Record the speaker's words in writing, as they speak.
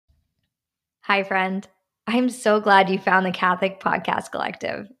Hi, friend. I'm so glad you found the Catholic Podcast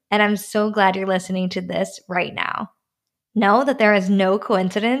Collective, and I'm so glad you're listening to this right now. Know that there is no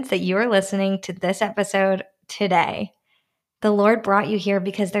coincidence that you are listening to this episode today. The Lord brought you here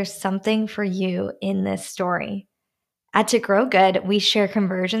because there's something for you in this story. At To Grow Good, we share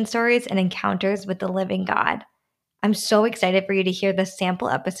conversion stories and encounters with the living God. I'm so excited for you to hear this sample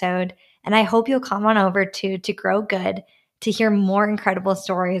episode, and I hope you'll come on over to Grow Good to hear more incredible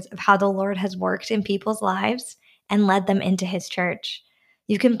stories of how the Lord has worked in people's lives and led them into his church.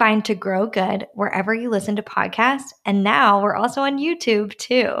 You can find To Grow Good wherever you listen to podcasts, and now we're also on YouTube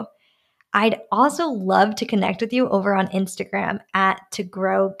too. I'd also love to connect with you over on Instagram at To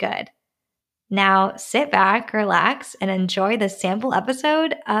Grow Good. Now sit back, relax, and enjoy the sample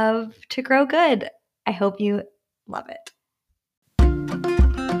episode of To Grow Good. I hope you love it.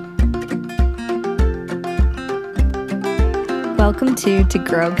 Welcome to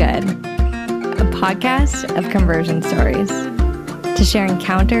Grow Good, a podcast of conversion stories, to share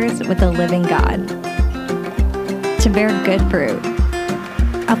encounters with the living God, to bear good fruit,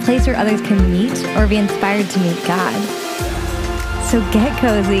 a place where others can meet or be inspired to meet God. So get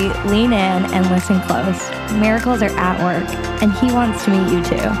cozy, lean in, and listen close. Miracles are at work, and he wants to meet you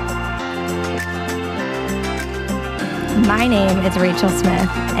too. My name is Rachel Smith,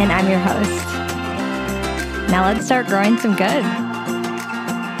 and I'm your host. Now let's start growing some good.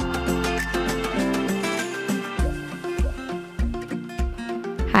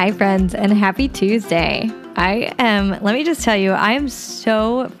 Hi, friends, and happy Tuesday. Let me just tell you, I am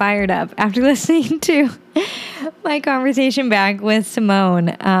so fired up after listening to my conversation back with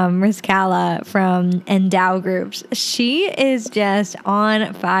Simone Riscala from Endow Groups. She is just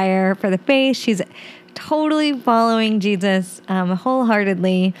on fire for the faith. She's totally following Jesus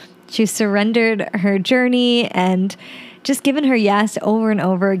wholeheartedly. She surrendered her journey and just given her yes over and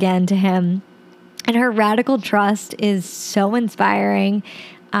over again to him. And her radical trust is so inspiring.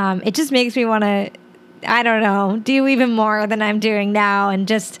 It just makes me want to, do even more than I'm doing now. And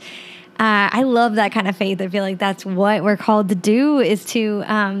just, I love that kind of faith. I feel like that's what we're called to do, is to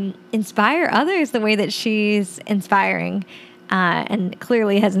inspire others the way that she's inspiring. And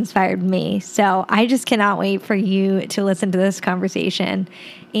clearly has inspired me. So I just cannot wait for you to listen to this conversation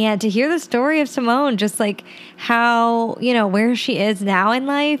and to hear the story of Simone, just like how, where she is now in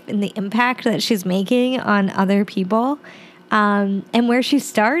life and the impact that she's making on other people, and where she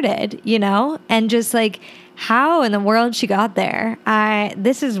started, and just like how in the world she got there.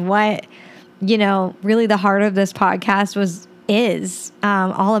 This is what, really the heart of this podcast is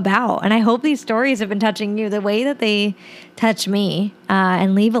all about. And I hope these stories have been touching you the way that they touch me,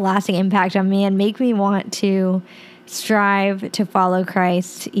 and leave a lasting impact on me and make me want to strive to follow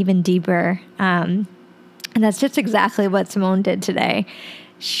Christ even deeper. And that's just exactly what Simone did today.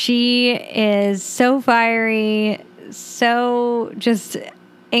 She is so fiery, so just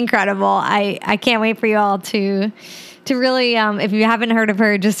incredible. I can't wait for you all to really, if you haven't heard of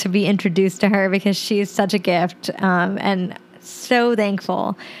her, just to be introduced to her, because she's such a gift, and so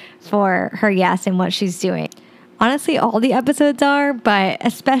thankful for her yes and what she's doing. Honestly, all the episodes are, but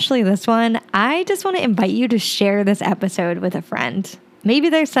especially this one, I just want to invite you to share this episode with a friend. Maybe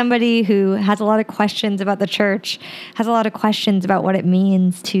there's somebody who has a lot of questions about the church, has a lot of questions about what it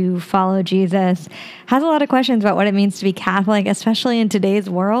means to follow Jesus, has a lot of questions about what it means to be Catholic, especially in today's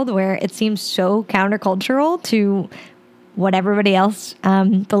world where it seems so countercultural to what everybody else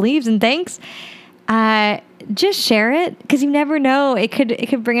believes and thinks. Just share it, because you never know. It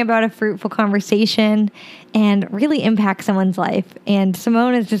could bring about a fruitful conversation and really impact someone's life. And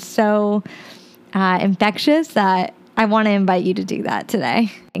Simone is just so infectious that I want to invite you to do that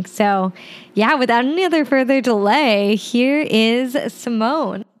today. So, yeah, without any other further delay, here is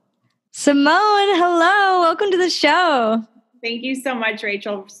Simone. Simone, hello. Welcome to the show. Thank you so much,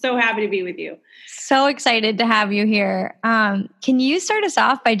 Rachel. So happy to be with you. So excited to have you here. Can you start us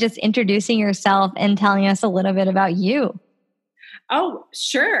off by just introducing yourself and telling us a little bit about you? Oh,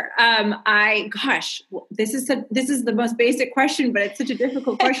 sure. This is the most basic question, but it's such a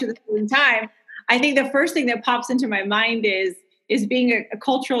difficult question at the same time. I think the first thing that pops into my mind is being a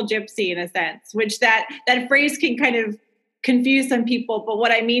cultural gypsy, in a sense, which that phrase can kind of confuse some people. But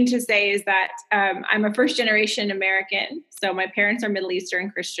what I mean to say is that I'm a first generation American. So my parents are Middle Eastern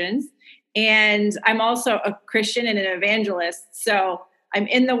Christians. And I'm also a Christian and an evangelist. So I'm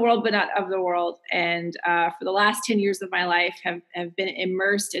in the world, but not of the world. And for the last 10 years of my life have been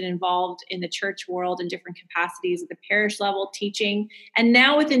immersed and involved in the church world in different capacities at the parish level, teaching, and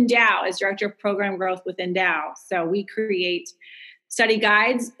now with Endow as Director of Program Growth with Endow. So we create study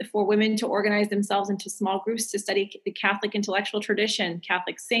guides for women to organize themselves into small groups to study the Catholic intellectual tradition,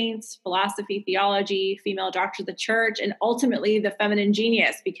 Catholic saints, philosophy, theology, female doctors of the church, and ultimately the feminine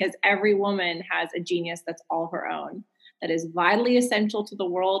genius, because every woman has a genius that's all her own, that is vitally essential to the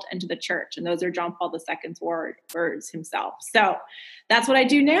world and to the church. And those are John Paul II's words himself. So that's what I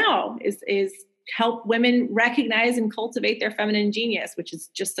do now is help women recognize and cultivate their feminine genius, which is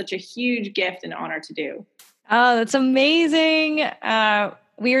just such a huge gift and honor to do. Oh, that's amazing.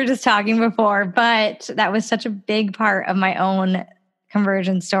 We were just talking before, but that was such a big part of my own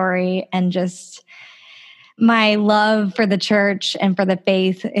conversion story. And just my love for the church and for the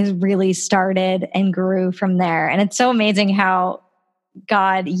faith is really started and grew from there. And it's so amazing how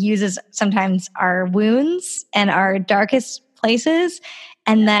God uses sometimes our wounds and our darkest places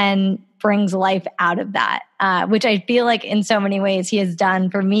and then brings life out of that, which I feel like in so many ways he has done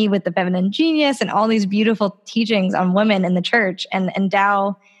for me with the feminine genius and all these beautiful teachings on women in the church. And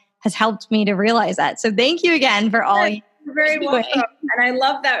Tao has helped me to realize that. So thank you again for all you're very welcome. And I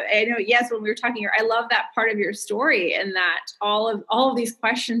love that. I know, yes, when we were talking here, I love that part of your story, and that all of these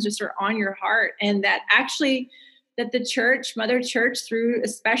questions just are on your heart, and that actually that the church, Mother Church, through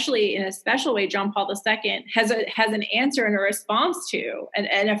especially in a special way, John Paul II has an answer and a response to,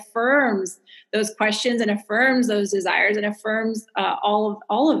 and affirms those questions and affirms those desires and affirms all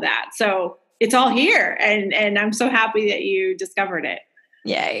of that. So it's all here, and I'm so happy that you discovered it.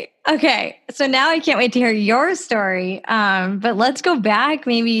 Yay. Okay. So now I can't wait to hear your story. But let's go back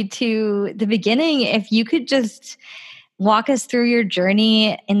maybe to the beginning. If you could just walk us through your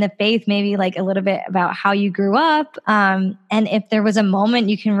journey in the faith, maybe like a little bit about how you grew up. And if there was a moment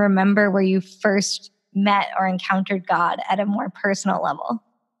you can remember where you first met or encountered God at a more personal level.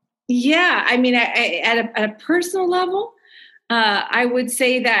 Yeah. I mean, at a personal level, I would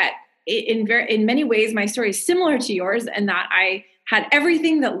say that in many ways, my story is similar to yours, and that I had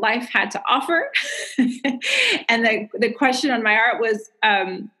everything that life had to offer. And the question on my heart was,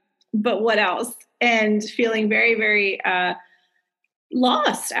 but what else? And feeling very, very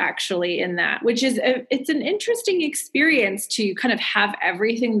lost, actually, in that, which is it's an interesting experience to kind of have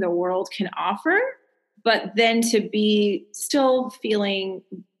everything the world can offer, but then to be still feeling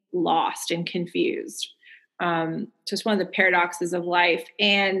lost and confused. So it's one of the paradoxes of life.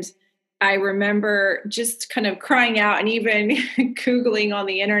 And I remember just kind of crying out and even Googling on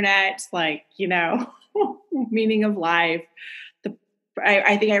the internet, like, meaning of life.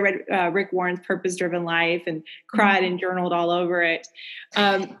 I think I read Rick Warren's Purpose Driven Life and cried and journaled all over it.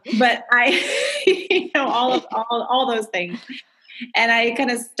 But I, all those things. And I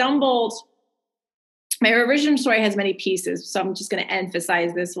kind of stumbled. My original story has many pieces, so I'm just going to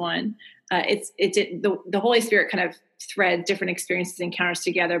emphasize this one. The Holy Spirit kind of threads different experiences and encounters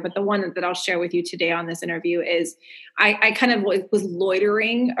together. But the one that I'll share with you today on this interview is I kind of was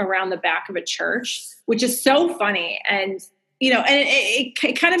loitering around the back of a church, which is so funny. And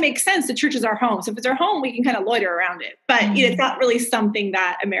it kind of makes sense. The church is our home. So if it's our home, we can kind of loiter around it. But it's not really something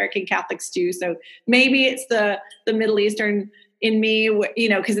that American Catholics do. So maybe it's the Middle Eastern in me,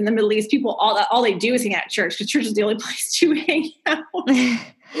 because in the Middle East, people, all they do is hang out at church, because church is the only place to hang out.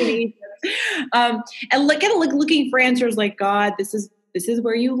 And looking for answers like, God, this is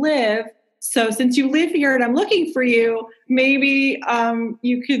where you live. So since you live here and I'm looking for you, maybe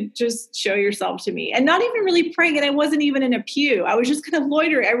you could just show yourself to me. And not even really praying. And I wasn't even in a pew. I was just kind of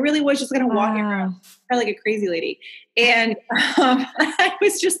loitering. I really was just kind of walking around like a crazy lady. And I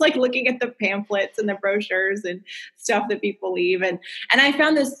was just like looking at the pamphlets and the brochures and stuff that people leave. And I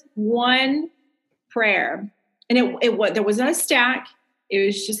found this one prayer, and there wasn't a stack. It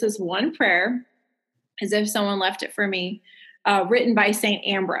was just this one prayer, as if someone left it for me, written by St.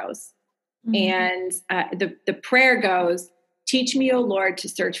 Ambrose. And the prayer goes, "Teach me, O Lord, to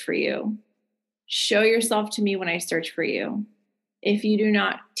search for you. Show yourself to me when I search for you. If you do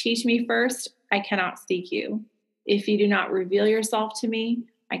not teach me first, I cannot seek you. If you do not reveal yourself to me,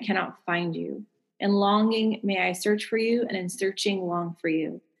 I cannot find you. In longing, may I search for you, and in searching, long for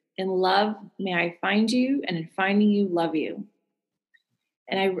you. In love, may I find you, and in finding you, love you."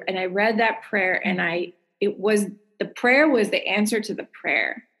 And I read that prayer, and the prayer was the answer to the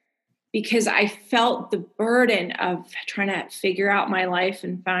prayer, because I felt the burden of trying to figure out my life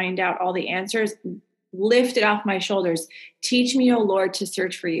and find out all the answers lifted off my shoulders. Teach me, O Lord, to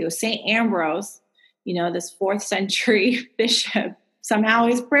search for you. St. Ambrose, this 4th century bishop, somehow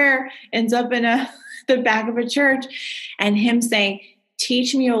his prayer ends up in the back of a church, and him saying,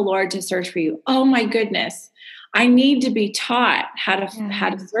 "Teach me, O Lord, to search for you." Oh my goodness. I need to be taught how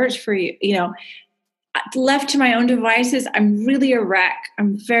to search for you. Left to my own devices, I'm really a wreck.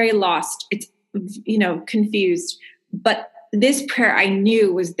 I'm very lost. It's, confused. But this prayer I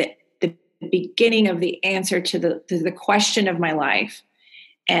knew was the beginning of the answer to the question of my life.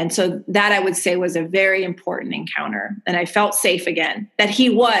 And so that I would say was a very important encounter. And I felt safe again, that he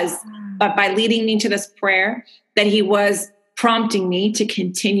was, but by leading me to this prayer, that he was prompting me to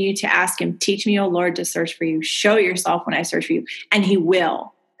continue to ask him, teach me, O Lord, to search for you. Show yourself when I search for you. And he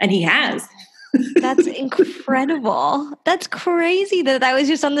will. And he has. That's incredible. That's crazy that was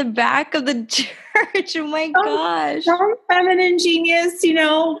just on the back of the church. Oh my gosh. Some feminine genius,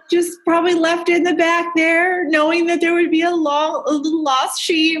 just probably left it in the back there, knowing that there would be a little lost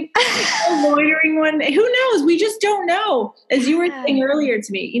sheep, a loitering one. Who knows? We just don't know. As you were saying earlier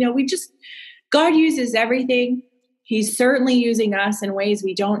to me, God uses everything. He's certainly using us in ways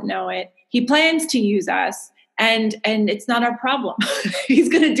we don't know it. He plans to use us. And it's not our problem. He's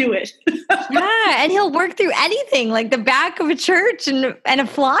going to do it. Yeah, and he'll work through anything, like the back of a church and a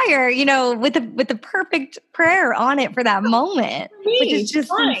flyer, with the perfect prayer on it for that moment, which is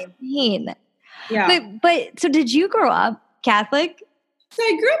just insane. Yeah. But so did you grow up Catholic? So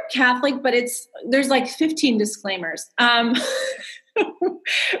I grew up Catholic, but there's like 15 disclaimers.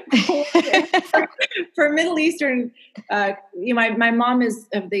 For Middle Eastern, my mom is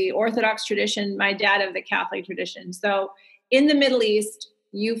of the Orthodox tradition, my dad of the Catholic tradition. So in the Middle East,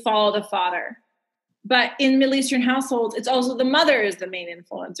 you follow the father. But in Middle Eastern households, it's also the mother is the main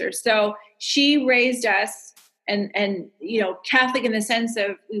influencer. So she raised us and Catholic in the sense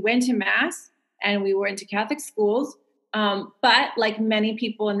of we went to Mass and we went to Catholic schools. But like many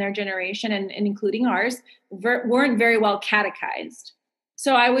people in their generation and including ours, weren't very well catechized.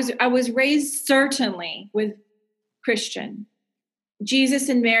 So I was raised certainly with Christian, Jesus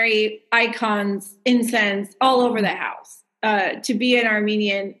and Mary icons, incense all over the house. To be an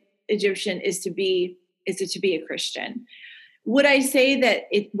Armenian Egyptian is to be a Christian. Would I say that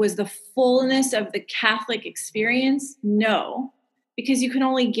it was the fullness of the Catholic experience? No, because you can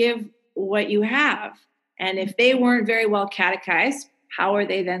only give what you have. And if they weren't very well catechized, how are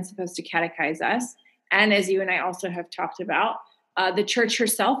they then supposed to catechize us? And as you and I also have talked about, the church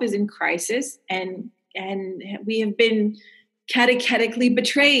herself is in crisis, and we have been catechetically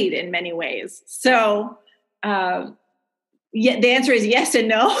betrayed in many ways. So, the answer is yes and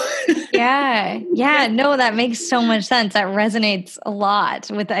no. Yeah. No, that makes so much sense. That resonates a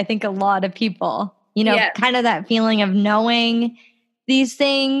lot with, I think, a lot of people. Kind of that feeling of knowing these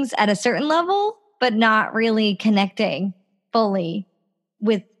things at a certain level, but not really connecting fully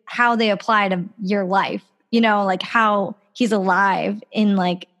with how they apply to your life, like how he's alive in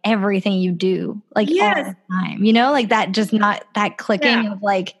like everything you do, like all the time, like that, just not that clicking of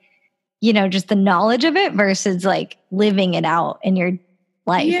like, just the knowledge of it versus like living it out in your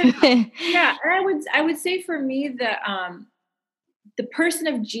life. Yeah. And I would say for me, the person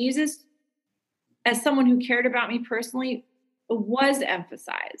of Jesus as someone who cared about me personally was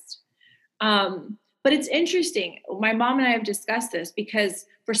emphasized. But it's interesting. My mom and I have discussed this because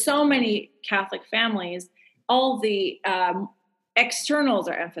for so many Catholic families, all the externals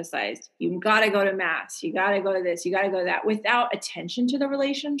are emphasized. You got to go to Mass. You got to go to this. You got to go to that without attention to the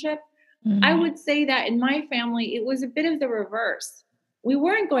relationship. Mm-hmm. I would say that in my family, it was a bit of the reverse. We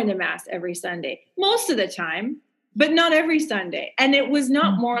weren't going to Mass every Sunday, most of the time, but not every Sunday. And it was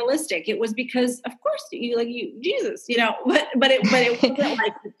not moralistic. It was because, of course, Jesus, but it wasn't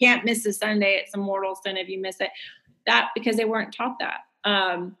like you can't miss a Sunday. It's a mortal sin if you miss it. That because they weren't taught that.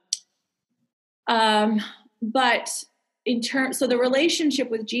 But so the relationship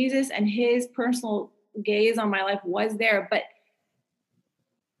with Jesus and his personal gaze on my life was there.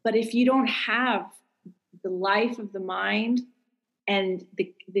 But if you don't have the life of the mind and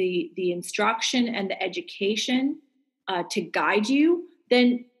the instruction and the education to guide you,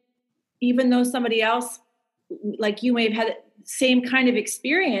 then even though somebody else like you may have had the same kind of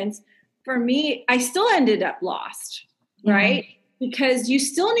experience, for me, I still ended up lost, right? Because you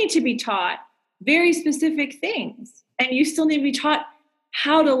still need to be taught very specific things, and you still need to be taught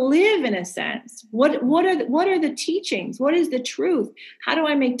how to live in a sense. What are the teachings? What is the truth? How do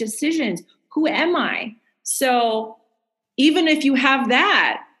I make decisions? Who am I? So even if you have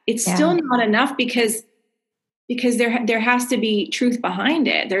that, it's still not enough because there has to be truth behind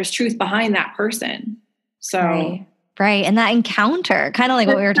it. There's truth behind that person. So right. And that encounter, kind of like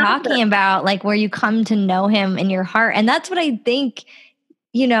what we were talking about, like where you come to know him in your heart. And that's what I think,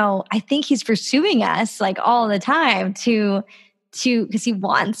 I think he's pursuing us like all the time to because he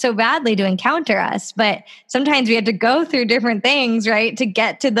wants so badly to encounter us, but sometimes we had to go through different things, right, to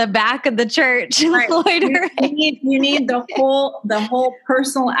get to the back of the church. Right. You need the whole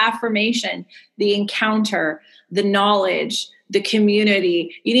personal affirmation, the encounter, the knowledge, the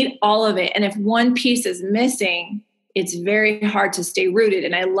community. You need all of it. And if one piece is missing, it's very hard to stay rooted.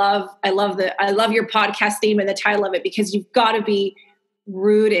 And I love your podcast theme and the title of it, because you've got to be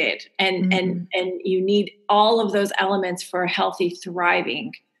rooted, and you need all of those elements for a healthy,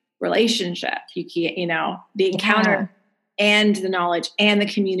 thriving relationship. You can't, the encounter and the knowledge and the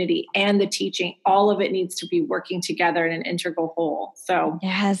community and the teaching, all of it needs to be working together in an integral whole. So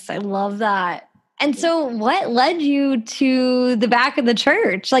yes, I love that. And so what led you to the back of the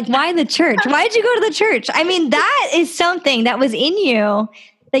church? Like, why the church? Why did you go to the church? I mean, that is something that was in you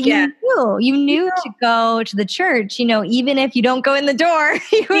that you knew to go to the church, even if you don't go in the door.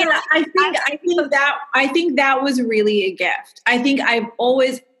 I think that was really a gift. I think I've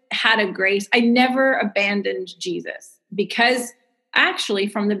always had a grace. I never abandoned Jesus, because actually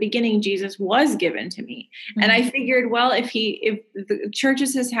from the beginning, Jesus was given to me. Mm-hmm. And I figured, well, if the church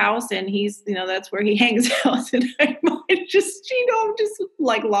is his house and he's, that's where he hangs out, and I might just, just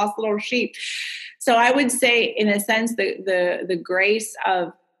like lost little sheep. So I would say, in a sense, the grace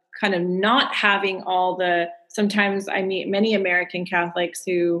of kind of not having sometimes I meet many American Catholics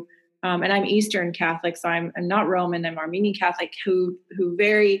who, and I'm Eastern Catholic, so I'm not Roman, I'm Armenian Catholic, who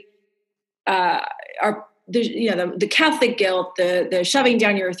very, are, the Catholic guilt, the shoving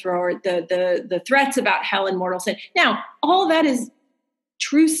down your throat, the threats about hell and mortal sin. Now, all that is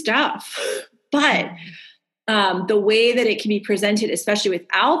true stuff, but the way that it can be presented, especially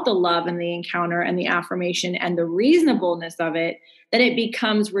without the love and the encounter and the affirmation and the reasonableness of it, then it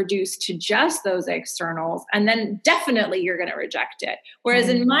becomes reduced to just those externals. And then definitely you're going to reject it. Whereas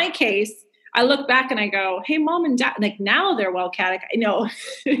in my case, I look back and I go, hey, mom and dad, like now they're well catechized,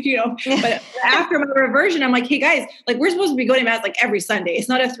 but after my reversion, I'm like, hey guys, like we're supposed to be going to mass like every Sunday. It's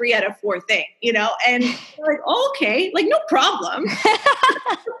not a 3 out of 4 thing, and they're like, oh, okay, like no problem.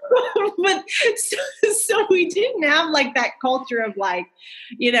 But so we didn't have like that culture of like,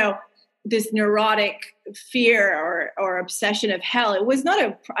 this neurotic fear or obsession of hell. It was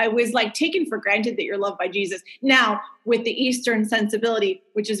I was like taken for granted that you're loved by Jesus. Now with the Eastern sensibility,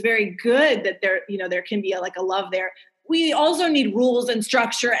 which is very good that there can be a love there. We also need rules and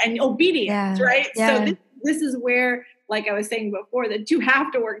structure and obedience, right? Yeah. So this is where, like I was saying before, that you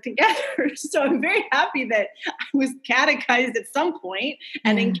have to work together. So I'm very happy that I was catechized at some point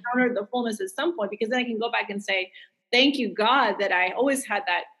and encountered the fullness at some point, because then I can go back and say, thank you, God, that I always had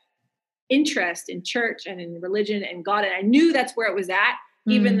that interest in church and in religion and God. And I knew that's where it was at,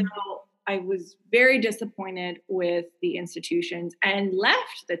 even though I was very disappointed with the institutions and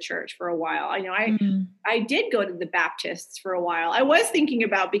left the church for a while. I did go to the Baptists for a while. I was thinking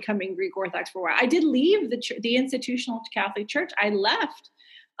about becoming Greek Orthodox for a while. I did leave the institutional Catholic Church. I left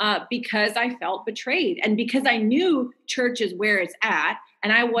because I felt betrayed, and because I knew church is where it's at,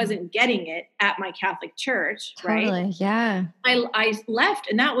 and I wasn't getting it at my Catholic church, right? Totally, yeah. I left,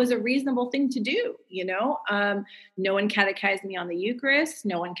 and that was a reasonable thing to do, No one catechized me on the Eucharist.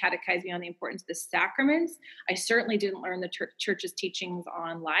 No one catechized me on the importance of the sacraments. I certainly didn't learn the church's teachings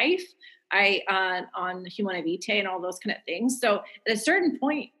on life, on Humanae Vitae and all those kind of things. So at a certain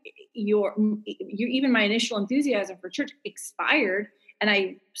point, even my initial enthusiasm for church expired, and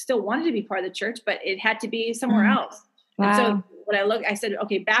I still wanted to be part of the church, but it had to be somewhere else. Wow. And so I said,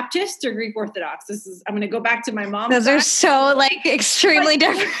 okay, Baptist or Greek Orthodox? I'm going to go back to my mom. Those are so extremely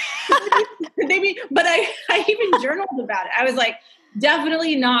different. But I even journaled about it. I was like,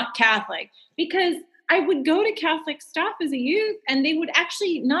 definitely not Catholic, because I would go to Catholic stuff as a youth, and they would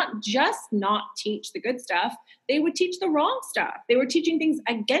actually not just not teach the good stuff. They would teach the wrong stuff. They were teaching things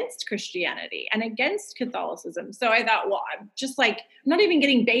against Christianity and against Catholicism. So I thought, well, I'm just I'm not even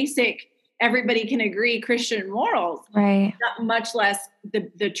getting basic, everybody can agree Christian morals, right? Not much less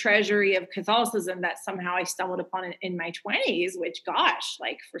the treasury of Catholicism that somehow I stumbled upon in my 20s, which, gosh,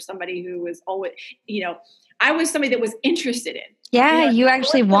 for somebody who was always, I was somebody that was interested in. Yeah, you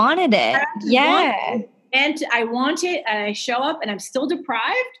actually wanted it. I want it, and I show up, and I'm still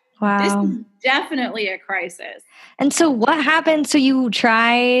deprived. Wow. This is definitely a crisis. And so what happened? So you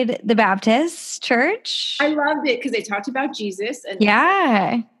tried the Baptist church? I loved it because they talked about Jesus and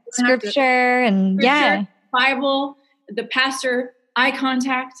scripture and Bible, the pastor, eye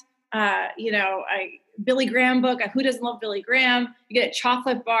contact, Billy Graham book. Who doesn't love Billy Graham? You get a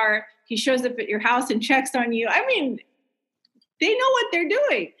chocolate bar. He shows up at your house and checks on you. I mean, they know what they're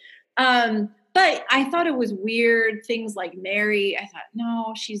doing. But I thought it was weird. Things like Mary, I thought,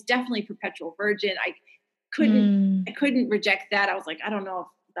 no, she's definitely perpetual virgin. I couldn't reject that. I was like, I don't know if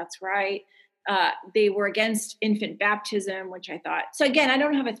that's right. They were against infant baptism, which I thought. So again, I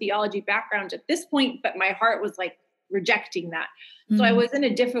don't have a theology background at this point, but my heart was rejecting that. So I was in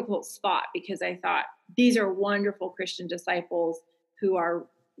a difficult spot, because I thought, these are wonderful Christian disciples who are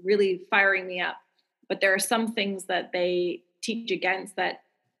really firing me up. but there are some things that they teach against that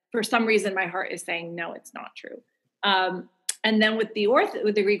for some reason my heart is saying, no, it's not true. And then with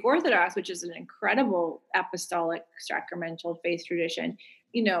the Greek Orthodox, which is an incredible apostolic sacramental faith tradition,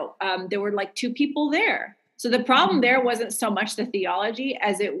 there were like two people there. So the problem there wasn't so much the theology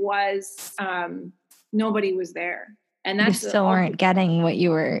as it was nobody was there. And that's you still weren't getting what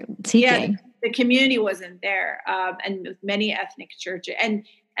you were seeking. Yeah, the community wasn't there. And with many ethnic churches, and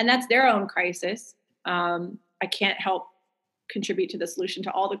that's their own crisis. I can't help contribute to the solution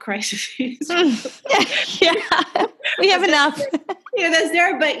to all the crises. Yeah, we have enough. That's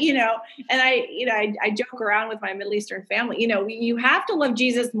there. But, and I joke around with my Middle Eastern family, you have to love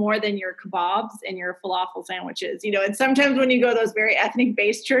Jesus more than your kebabs and your falafel sandwiches, and sometimes when you go to those very ethnic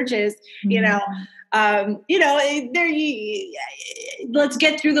based churches, let's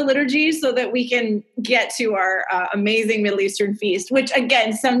get through the liturgy so that we can get to our amazing Middle Eastern feast, which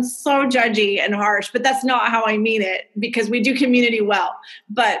again sounds so judgy and harsh, but that's not how I mean it, because we do community well.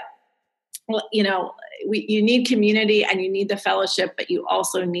 But you need community and you need the fellowship, but you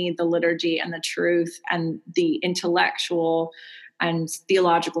also need the liturgy and the truth and the intellectual and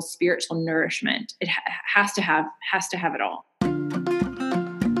theological, spiritual nourishment. It has to have it all.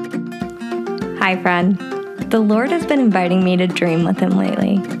 Hi, friend. The Lord has been inviting me to dream with him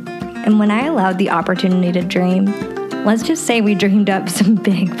lately. And when I allowed the opportunity to dream, let's just say we dreamed up some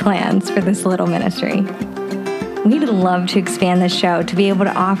big plans for this little ministry. We'd love to expand this show to be able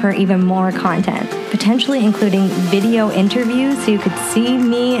to offer even more content, potentially including video interviews so you could see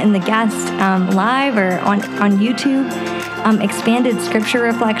me and the guest live or on YouTube, expanded scripture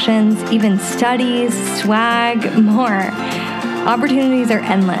reflections, even studies, swag, more. Opportunities are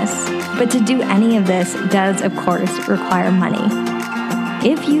endless, but to do any of this does, of course, require money.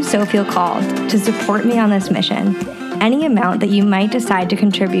 If you so feel called to support me on this mission, any amount that you might decide to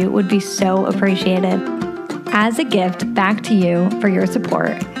contribute would be so appreciated. As a gift back to you for your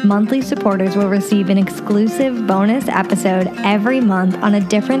support, monthly supporters will receive an exclusive bonus episode every month on a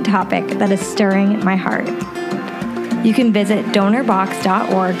different topic that is stirring my heart. You can visit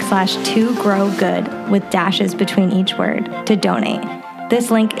donorbox.org/togrowgood with dashes between each word to donate.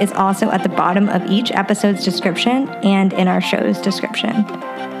 This link is also at the bottom of each episode's description and in our show's description.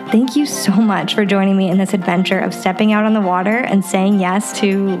 Thank you so much for joining me in this adventure of stepping out on the water and saying yes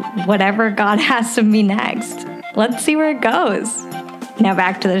to whatever God has of me next. Let's see where it goes. Now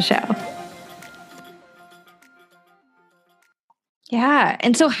back to the show. Yeah.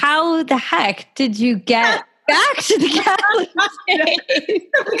 And so how the heck did you get back to the Catholic faith?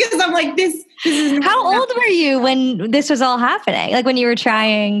 Because I'm like, this is how old were you when this was all happening? Like when you were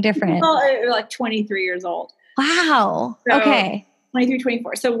trying different? Well, like 23 years old. Wow. So, okay. 23,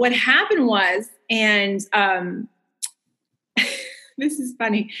 24. So what happened was, and this is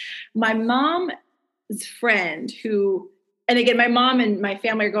funny, my mom's friend who, and again, my mom and my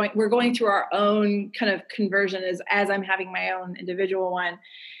family we're going through our own kind of conversion as I'm having my own individual one,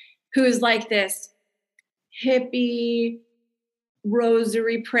 who's like this hippie,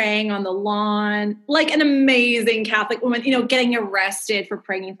 rosary praying on the lawn, like an amazing Catholic woman, getting arrested for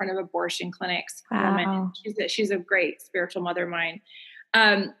praying in front of abortion clinics. Wow. Woman. She's a great spiritual mother of mine.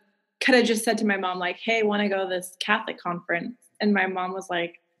 Kind of just said to my mom, like, hey, want to go to this Catholic conference? And my mom was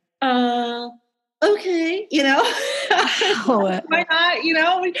like, okay, why not?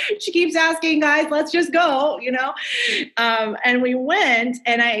 She keeps asking, guys, let's just go, and we went,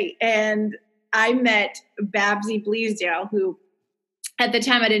 and I met Babsy Bleasdale, who at the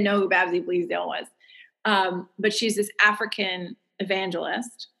time I didn't know who Babsy Bleasdale was. But she's this African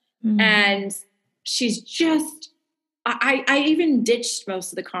evangelist. Mm-hmm. And she's just, I even ditched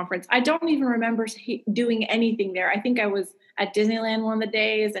most of the conference. I don't even remember doing anything there. I think I was at Disneyland one of the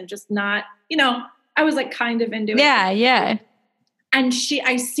days and just not, I was like kind of into it. Yeah. And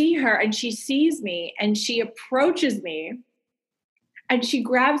I see her and she sees me and she approaches me and she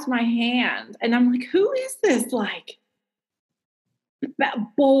grabs my hand and I'm like, who is this? Like, that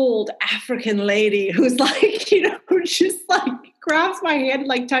bold African lady who's like, just like grabs my hand,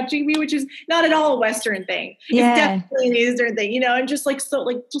 like touching me, which is not at all a Western thing. Yeah. It's definitely an Eastern thing, and just like, so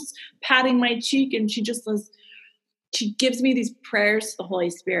like just patting my cheek. And she just says, she gives me these prayers to the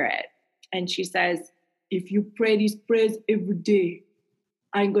Holy Spirit. And she says, if you pray these prayers every day,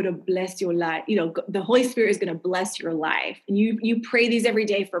 I'm going to bless your life. The Holy Spirit is going to bless your life. And you pray these every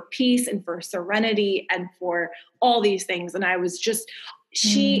day for peace and for serenity and for all these things. And I was just,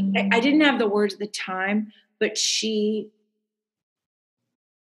 I didn't have the words at the time, but the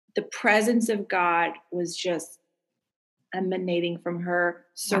presence of God was just emanating from her,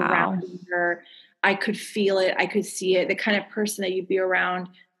 surrounding her. I could feel it. I could see it. The kind of person that you'd be around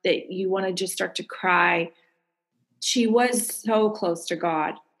that you want to just start to cry. She was so close to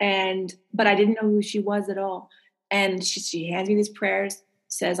God, but I didn't know who she was at all. And she hands me these prayers,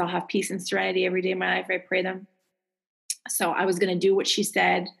 says, I'll have peace and serenity every day of my life. I pray them. So I was going to do what she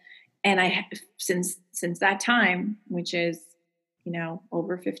said. And I, since that time, which is,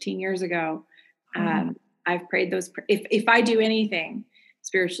 over 15 years ago, I've prayed those. If I do anything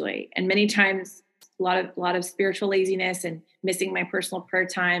spiritually, and many times a lot of spiritual laziness and missing my personal prayer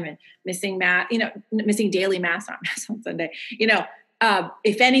time and missing missing daily mass on Sunday,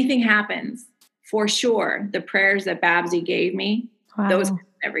 if anything happens, for sure, the prayers that Babsy gave me, those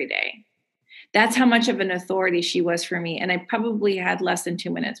every day. That's how much of an authority she was for me. And I probably had less than 2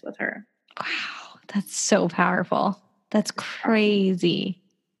 minutes with her. Wow. That's so powerful. That's crazy.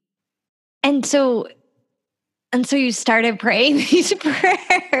 And so you started praying these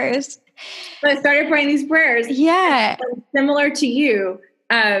prayers. So I started praying these prayers. Yeah. Similar to you.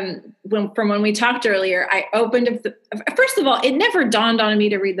 When we talked earlier, I opened up first of all, it never dawned on me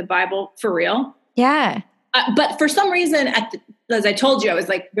to read the Bible for real. Yeah. But for some reason, as I told you, I was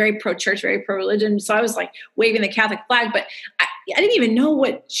like very pro-church, very pro-religion. So I was like waving the Catholic flag, but I didn't even know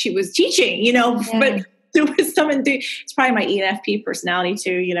what she was teaching, yeah. But there was it's probably my ENFP personality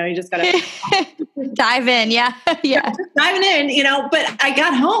too. You just got to dive in. Yeah. Yeah. Diving in, but I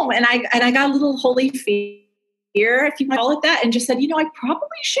got home and I got a little holy fear, if you call it that, and just said, I probably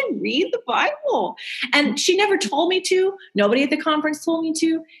should read the Bible. And she never told me to. Nobody at the conference told me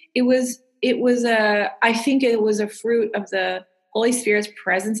to. I think it was a fruit of the Holy Spirit's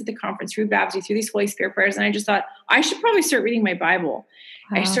presence at the conference through Babsy, through these Holy Spirit prayers. And I just thought I should probably start reading my Bible.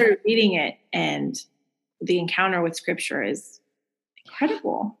 Wow. I started reading it, and the encounter with Scripture is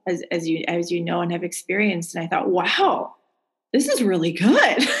incredible, as you know and have experienced. And I thought, wow, this is really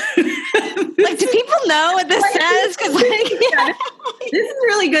good. Do people know what this says? Because this is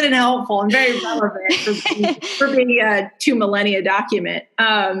really good and helpful and very relevant for being a 2 millennia document.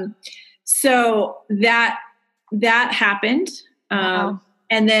 So that happened. Wow.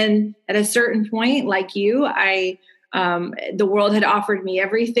 And then at a certain point, like you, the world had offered me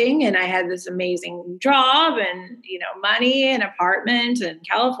everything, and I had this amazing job and, money and apartment and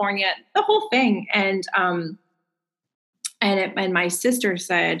California, the whole thing. And my sister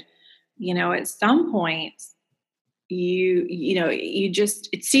said, at some point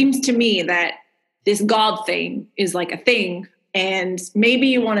it seems to me that this God thing is like a thing, and maybe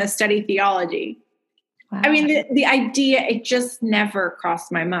you want to study theology. Wow. I mean, the idea, it just never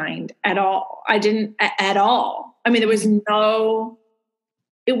crossed my mind at all. I didn't at all. I mean, it wasn't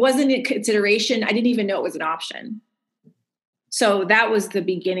a consideration. I didn't even know it was an option. So that was the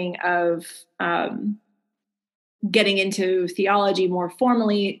beginning of getting into theology more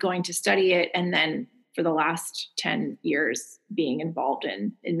formally, going to study it, and then for the last 10 years being involved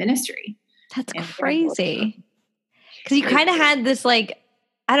in ministry. That's crazy. Because you kind of had this, I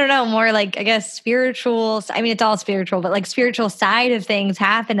don't know, more I guess spiritual, I mean, it's all spiritual, but spiritual side of things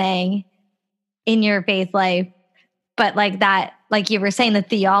happening in your faith life. But that, you were saying, the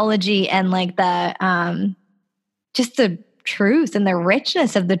theology and the, just the truth and the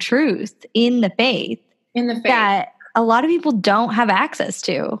richness of the truth in the faith. That a lot of people don't have access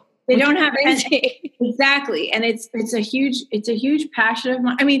to. They don't have exactly. And it's a huge passion of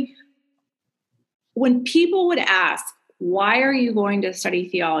mine. I mean, when people would ask, why are you going to study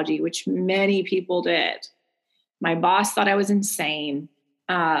theology? Which many people did. My boss thought I was insane.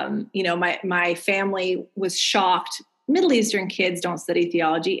 My family was shocked. Middle Eastern kids don't study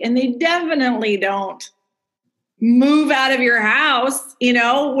theology, and they definitely don't move out of your house,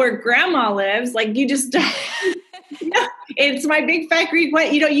 where grandma lives. You just don't. It's my big fat Greek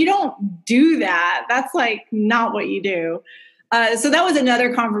wedding. You don't do that. That's not what you do. So that was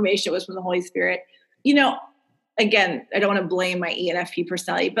another confirmation. It was from the Holy Spirit. Again, I don't want to blame my ENFP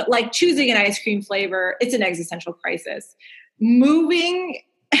personality, but choosing an ice cream flavor, it's an existential crisis. Moving.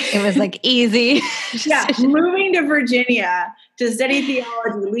 It was easy. Yeah. Moving to Virginia to study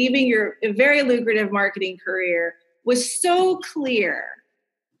theology, leaving your very lucrative marketing career was so clear.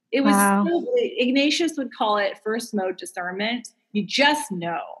 It was Ignatius would call it first mode discernment. You just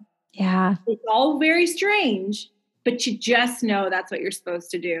know. Yeah. It's all very strange, but you just know that's what you're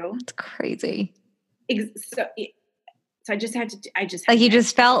supposed to do. That's crazy. So I just had to, you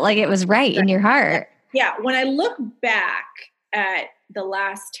just felt like it was right in your heart. Yeah. When I look back at the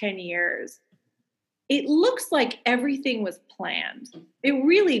last 10 years, it looks like everything was planned. It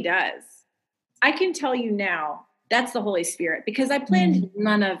really does. I can tell you now, that's the Holy Spirit, because I planned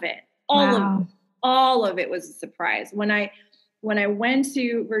none of it. All of it was a surprise. When I when I went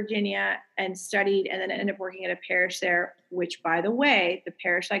to Virginia and studied and then ended up working at a parish there, which, by the way, the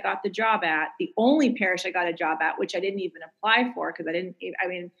parish I got the job at, the only parish I got a job at, which I didn't even apply for because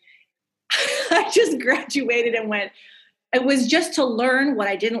I just graduated and went, it was just to learn what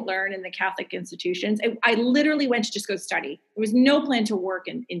I didn't learn in the Catholic institutions. I literally went to just go study. There was no plan to work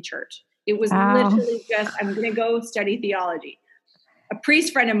in church. It was literally just, I'm going to go study theology. A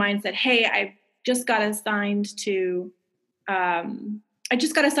priest friend of mine said, hey, I just got assigned to a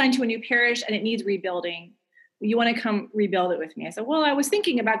new parish and it needs rebuilding. You want to come rebuild it with me? I said, well, I was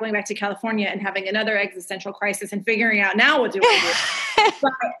thinking about going back to California and having another existential crisis and figuring out now what do I do.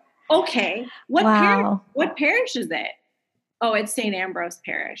 But, okay. What parish is it? Oh, it's St. Ambrose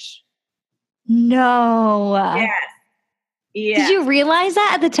Parish. No. Yes. Yeah. Did you realize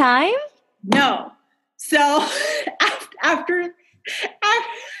that at the time? No. So after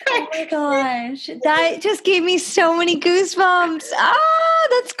oh my gosh, that just gave me so many goosebumps.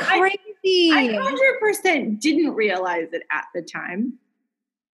 That's crazy. I 100% didn't realize it at the time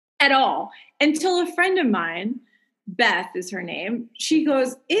at all until a friend of mine, Beth is her name, she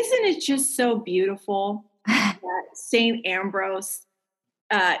goes, isn't it just so beautiful that St. Ambrose,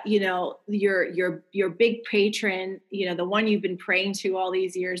 your big patron, the one you've been praying to all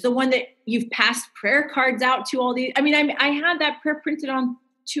these years, the one that you've passed prayer cards out to all these. I had that prayer printed on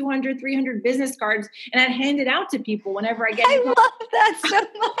 200, 300 business cards and I'd hand it out to people whenever I get I love that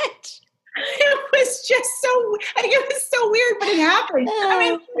so much. It was just it was so weird, but it happened.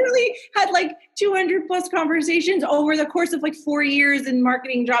 I literally had like 200 plus conversations over the course of like 4 years in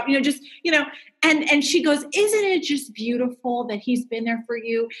marketing job, and she goes, isn't it just beautiful that he's been there for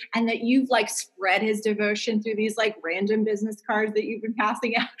you and that you've like spread his devotion through these like random business cards that you've been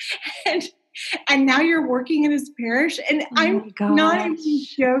passing out and now you're working in his parish. And I'm not even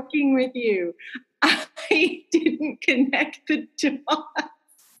joking with you. I didn't connect the dots.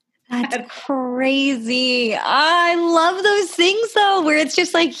 That's crazy. I love those things though, where it's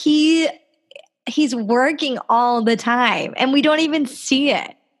just like he's working all the time and we don't even see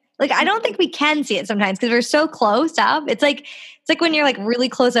it. Like, I don't think we can see it sometimes because we're so close up. It's like when you're like really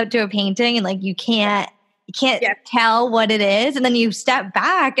close up to a painting and like you can't tell what it is. And then you step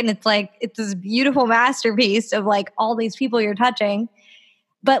back and it's like, it's this beautiful masterpiece of like all these people you're touching.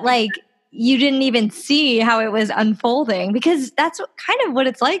 But like, you didn't even see how it was unfolding because that's kind of what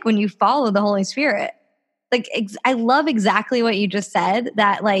it's like when you follow the Holy Spirit. Like, I love exactly what you just said,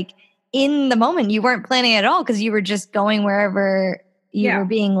 that like in the moment you weren't planning at all because you were just going wherever you were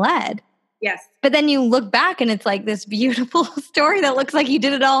being led. Yes. But then you look back and it's like this beautiful story that looks like you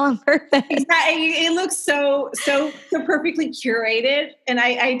did it all on purpose. It looks so perfectly curated. And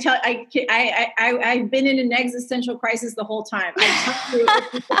I've been in an existential crisis the whole time. I tell you,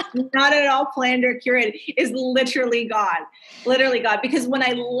 it's not at all planned or curated. It's literally God. Because when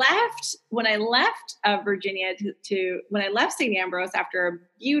I left Virginia when I left St. Ambrose after a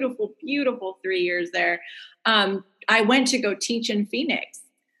beautiful, beautiful 3 years there, I went to go teach in Phoenix,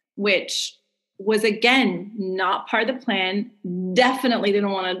 which was, again, not part of the plan, definitely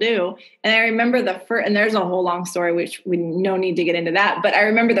didn't want to do. And I remember and there's a whole long story, which we no need to get into that. But I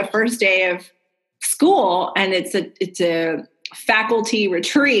remember the first day of school and it's a faculty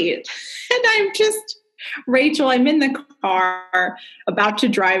retreat. And I'm just, Rachel, I'm in the car about to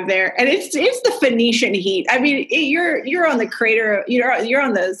drive there, and it's the Phoenician heat. I mean, you're on the crater, you're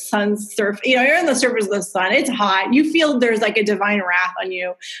on the sun's surface, you're on the surface of the sun. It's hot. You feel there's like a divine wrath on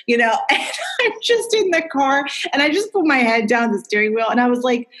you, and I'm just in the car, and I just put my head down the steering wheel, and I was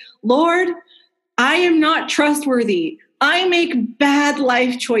like, Lord, I am not trustworthy. I make bad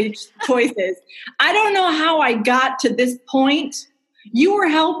life choices. I don't know how I got to this point. You were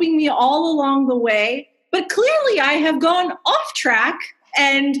helping me all along the way. But clearly I have gone off track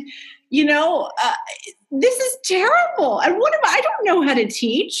and, this is terrible. And I don't know how to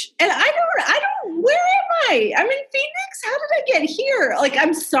teach. And where am I? I'm in Phoenix. How did I get here? Like,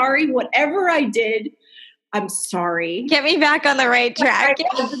 I'm sorry, whatever I did, I'm sorry. Get me back on the right track.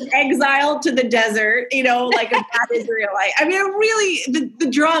 I was exiled to the desert, like a bad Israelite. I mean, really, the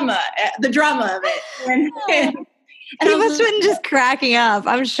drama of it. And he must have been just cracking up.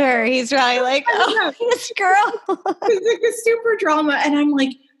 I'm sure he's probably like, oh, this girl. It's like a super drama. And I'm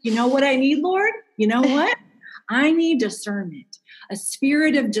like, you know what I need, Lord? You know what? I need discernment, a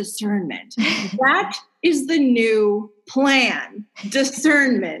spirit of discernment. That is the new plan.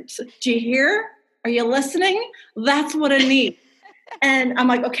 Discernment. Do you hear? Are you listening? That's what I need. And I'm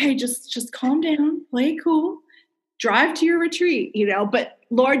like, okay, just calm down, play cool, drive to your retreat, but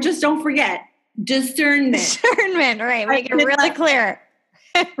Lord, just don't forget. Discernment, right? Make it really clear.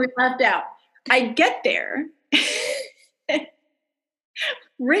 We're left out. I get there,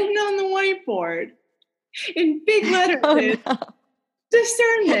 written on the whiteboard in big letters. Oh, no.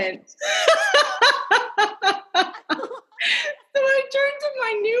 Discernment. So I turned to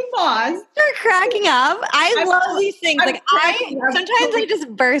my new boss. You're cracking up. I love these things. I'm Like sometimes I just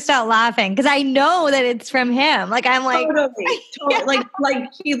burst out laughing because I know that it's from him. Like I'm like, totally. Yeah. Like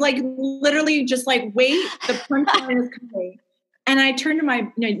he literally just wait, the punchline is coming. And I turned to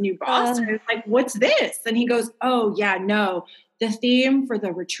my new boss and I was like, what's this? And he goes, oh yeah, no. The theme for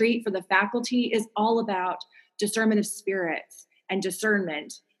the retreat for the faculty is all about discernment of spirits and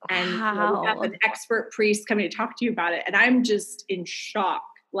discernment. And we have an expert priest coming to talk to you about it. And I'm just in shock,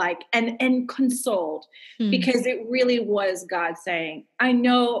 and consoled because it really was God saying, I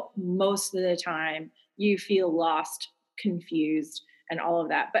know most of the time you feel lost, confused, and all of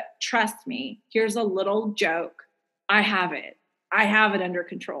that. But trust me, here's a little joke. I have it under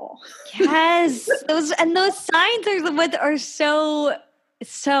control. Yes. Those signs are what are so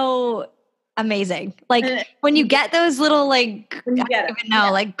amazing. Like when you get those little I don't even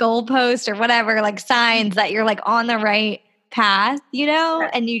know, like goalposts or whatever, like signs that you're on the right path,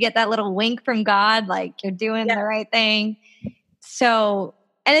 and you get that little wink from God, like you're doing the right thing. So,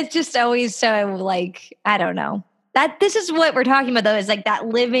 and it's just always so I don't know, that this is what we're talking about though, is that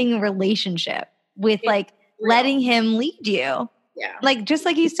living relationship with letting him lead you. Yeah. Just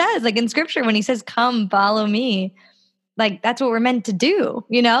like he says, in scripture, when he says, come follow me, that's what we're meant to do,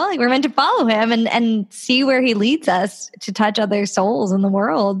 we're meant to follow him and see where he leads us to touch other souls in the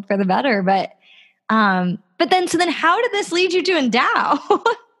world for the better. But then how did this lead you to Endow?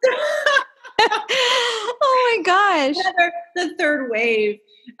 Oh my gosh. The third wave.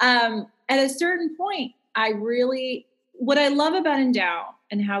 At a certain point, what I love about Endow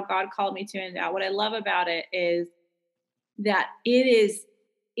and how God called me to Endow, what I love about it is that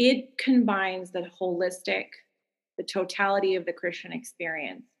it combines the holistic, the totality of the Christian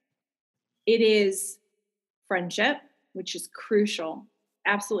experience. It is friendship, which is crucial,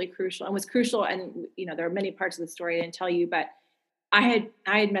 absolutely crucial, and was crucial. And there are many parts of the story I didn't tell you, but I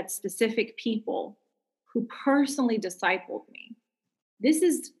had met specific people who personally discipled me. This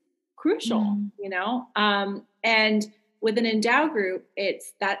is crucial, and with an Endow group,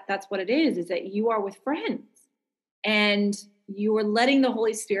 that's what it is that you are with friends and you are letting the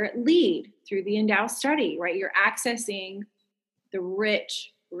Holy Spirit lead through the Endow study, right? You're accessing the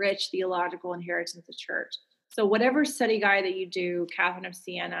rich theological inheritance of the church. So whatever study guide that you do, Catherine of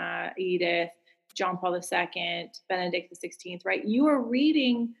Siena, Edith, John Paul II, Benedict XVI, right? You are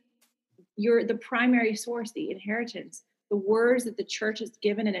reading the primary source, the inheritance, the words that the church has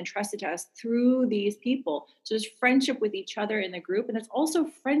given and entrusted to us through these people. So there's friendship with each other in the group. And it's also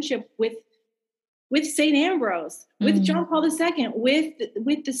friendship with St. Ambrose, with John Paul II,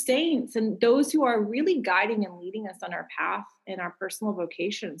 with the saints and those who are really guiding and leading us on our path in our personal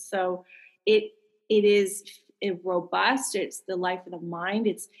vocation. So it is robust. It's the life of the mind.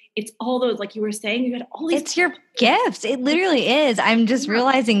 It's all those, like you were saying, you had all these. It's your gifts. It literally is. I'm just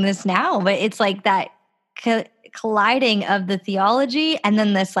realizing this now, but it's that colliding of the theology and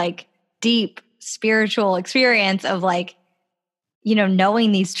then this deep spiritual experience of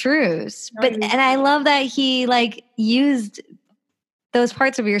knowing these truths. And I love that he used those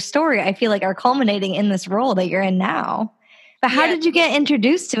parts of your story, I feel are culminating in this role that you're in now. But how did you get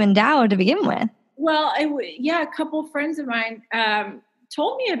introduced to Endow to begin with? Well, a couple friends of mine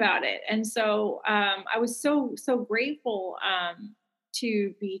told me about it. And so I was so grateful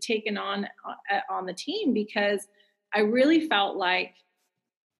to be taken on the team, because I really felt like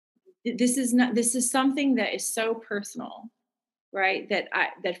this is something that is so personal, right?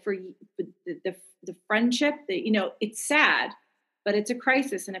 That for the friendship that, it's sad, but it's a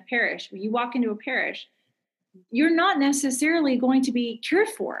crisis in a parish. When you walk into a parish, you're not necessarily going to be cared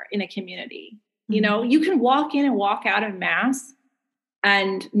for in a community. You can walk in and walk out of Mass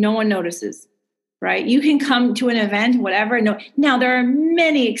and no one notices, right? You can come to an event, whatever. No. Now, there are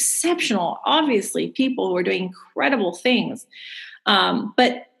many exceptional, obviously, people who are doing incredible things.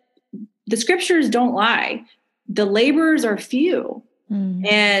 But the scriptures don't lie. The laborers are few.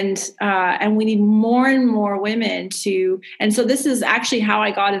 And we need more and more women and so this is actually how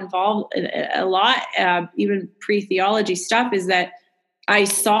I got involved in a lot, even pre-theology stuff, is that I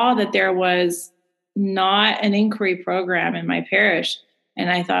saw that there was not an inquiry program in my parish. And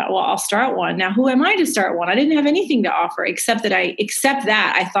I thought, well, I'll start one. Now, who am I to start one? I didn't have anything to offer except that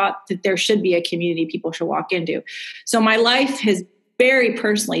I thought that there should be a community people should walk into. So my life has very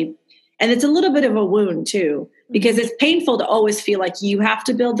personally, and it's a little bit of a wound too, because it's painful to always feel like you have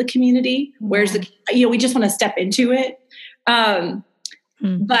to build the community, whereas we just want to step into it.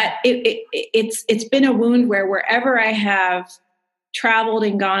 But it's been a wound where wherever I have traveled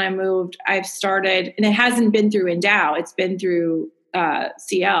and gone and moved, I've started, and it hasn't been through Endow, it's been through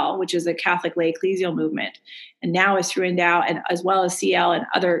CL, which is a Catholic lay ecclesial movement, and now it's through Endow, and as well as CL and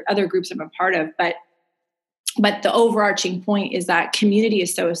other groups I'm a part of. But the overarching point is that community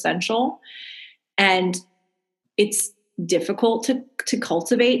is so essential, and it's difficult to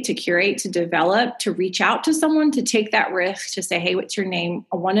cultivate, to curate, to develop, to reach out to someone, to take that risk, to say, hey, what's your name?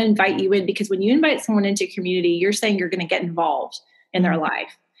 I want to invite you in, because when you invite someone into community, you're saying you're going to get involved in their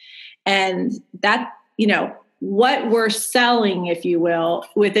life. And that, what we're selling, if you will,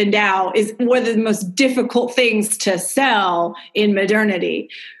 with Endow is one of the most difficult things to sell in modernity.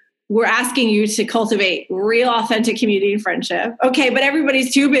 We're asking you to cultivate real, authentic community and friendship. Okay, but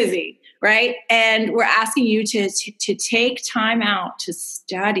everybody's too busy, right? And we're asking you to take time out to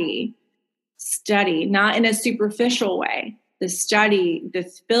study, not in a superficial way, the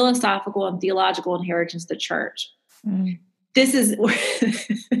philosophical and theological inheritance of the church. This is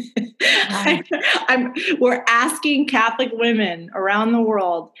we're asking Catholic women around the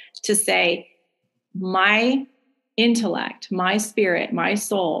world to say, my intellect, my spirit, my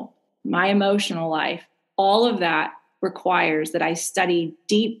soul, my emotional life, all of that requires that I study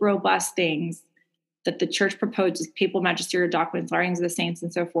deep, robust things that the church proposes, papal magisterial documents, writings of the saints,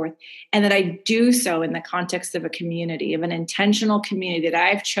 and so forth, and that I do so in the context of a community, of an intentional community that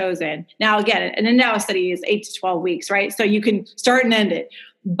I've chosen. Now, again, an Endow study is 8 to 12 weeks, right? So you can start and end it.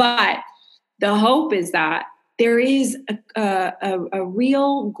 But the hope is that there is a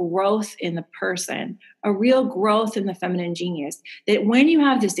real growth in the person, a real growth in the feminine genius, that when you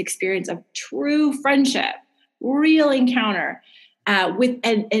have this experience of true friendship, real encounter, with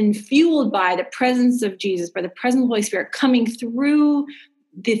and fueled by the presence of Jesus, by the presence of the Holy Spirit coming through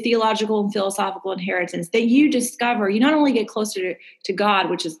the theological and philosophical inheritance, that you discover, you not only get closer to God,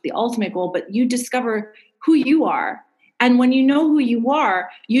 which is the ultimate goal, but you discover who you are. And when you know who you are,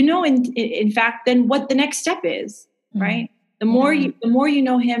 in fact, then what the next step is, right? The more you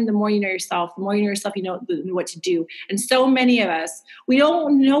know him, the more you know yourself. The more you know yourself, you know what to do. And so many of us, we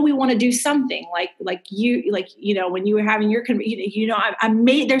don't know we want to do something when you were having your, I'm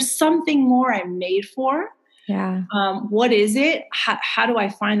made. There's something more I'm made for. Yeah. What is it? How do I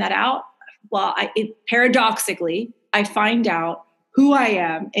find that out? Well, paradoxically, I find out who I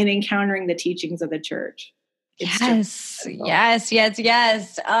am in encountering the teachings of the church. Yes.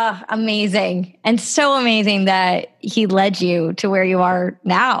 Oh, amazing. And so amazing that he led you to where you are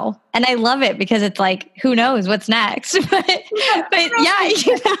now. And I love it because it's like, who knows what's next? but yeah,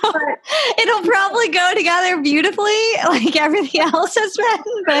 it'll probably go together beautifully like everything else has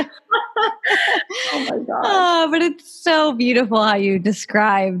been. But oh my God. But it's so beautiful how you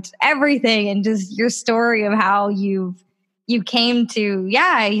described everything and just your story of how you came to,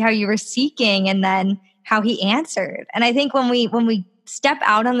 how you were seeking and then how he answered. And I think when we step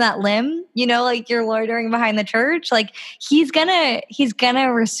out on that limb, like you're loitering behind the church, like he's gonna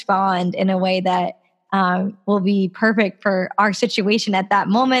respond in a way that will be perfect for our situation at that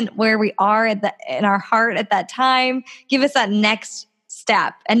moment, where we are in our heart at that time. Give us that next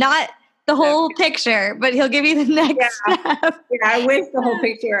step, and not the whole picture, but he'll give you the next step. Yeah, I wish the whole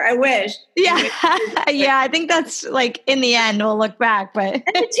picture. I wish. Yeah. I think that's like in the end, we'll look back, but and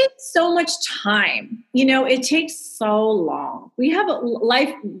it takes so much time. It takes so long. We have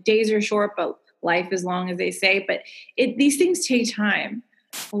life, days are short, but life is long, as they say. But these things take time,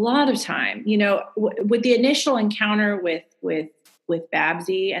 a lot of time. With the initial encounter with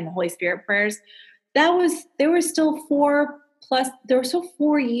Babsy and the Holy Spirit prayers, there were still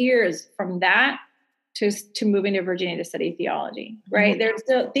 4 years from that to moving to Virginia to study theology, right? There's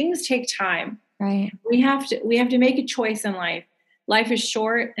still, things take time. Right. We have to make a choice in life. Life is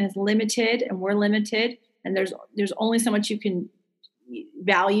short and it's limited, and we're limited, and there's only so much you can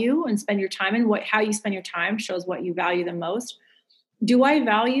value and spend your time in. How you spend your time shows what you value the most. Do I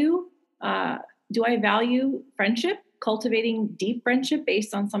value friendship? Cultivating deep friendship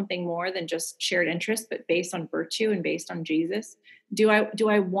based on something more than just shared interests, but based on virtue and based on Jesus? Do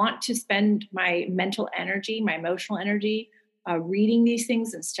I want to spend my mental energy, my emotional energy, reading these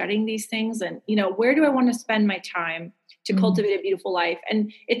things and studying these things? And, where do I want to spend my time to cultivate a beautiful life?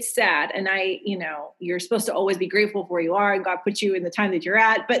 And it's sad. And you're supposed to always be grateful for where you are, and God put you in the time that you're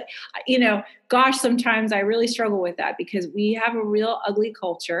at. But, gosh, sometimes I really struggle with that, because we have a real ugly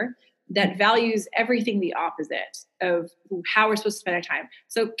culture that values everything the opposite of how we're supposed to spend our time.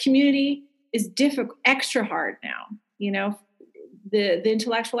 So community is difficult, extra hard now. The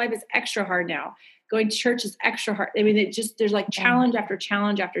intellectual life is extra hard now. Going to church is extra hard. I mean, there's like challenge after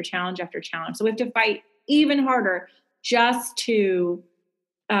challenge after challenge after challenge. So we have to fight even harder just to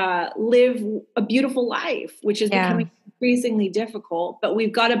live a beautiful life, which is becoming increasingly difficult, but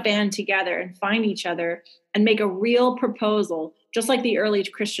we've got to band together and find each other and make a real proposal, just like the early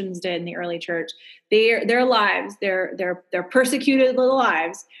Christians did in the early church. Their lives, their persecuted little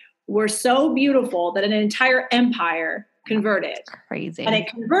lives were so beautiful that an entire empire converted. Crazy. And it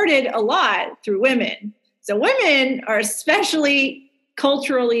converted a lot through women. So women are especially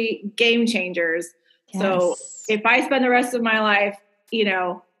culturally game changers. Yes. So if I spend the rest of my life,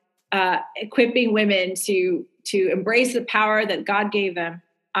 equipping women to embrace the power that God gave them,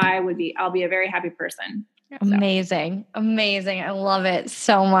 I'll be a very happy person. Amazing. Amazing. I love it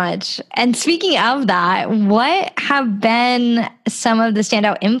so much. And speaking of that, what have been some of the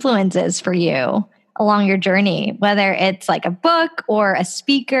standout influences for you along your journey, whether it's like a book or a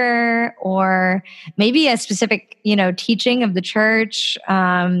speaker or maybe a specific, teaching of the church?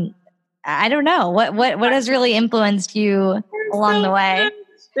 I don't know. What has really influenced you along the way?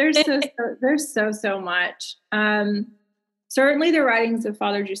 There's so much. Certainly the writings of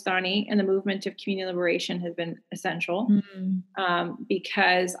Father Giussani and the movement of community liberation has been essential,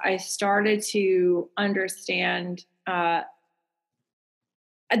 because I started to understand when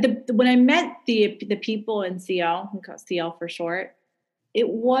I met the people in CL, we call it CL for short, it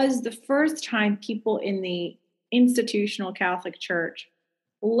was the first time people in the institutional Catholic Church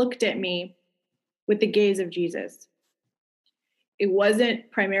looked at me with the gaze of Jesus. It wasn't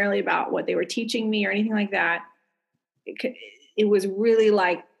primarily about what they were teaching me or anything like that. It was really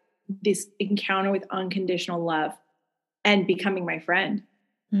like this encounter with unconditional love and becoming my friend.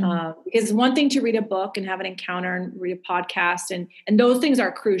 Because it's one thing to read a book and have an encounter and read a podcast, and those things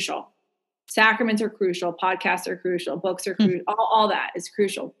are crucial. Sacraments are crucial, podcasts are crucial, books are crucial, all that is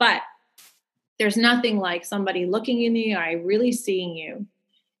crucial. But there's nothing like somebody looking you in the eye, really seeing you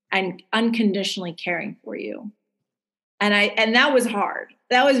and unconditionally caring for you. And that was hard.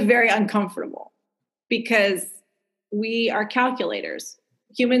 That was very uncomfortable, because we are calculators.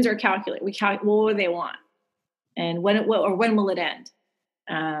 Humans are calculate. What do they want? And when will it end?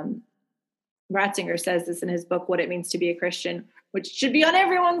 Ratzinger says this in his book, What It Means to Be a Christian, which should be on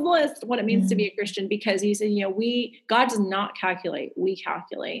everyone's list, what it means to be a Christian, because he said, God does not calculate, we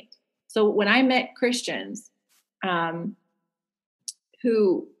calculate. So when I met Christians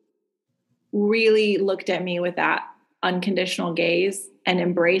who really looked at me with that unconditional gaze and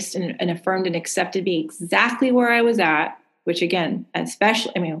embraced and affirmed and accepted me exactly where I was at, which again,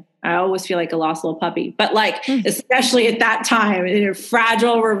 especially, I always feel like a lost little puppy, but especially at that time, in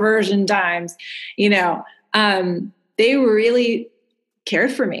fragile reversion times, they really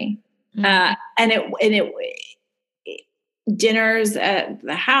cared for me. And dinners at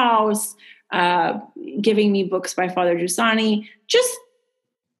the house, giving me books by Father Giussani, just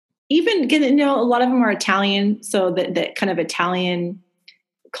even getting, a lot of them are Italian. So that kind of Italian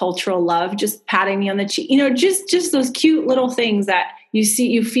cultural love, just patting me on the cheek, just those cute little things that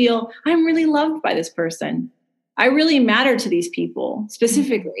you feel, I'm really loved by this person. I really matter to these people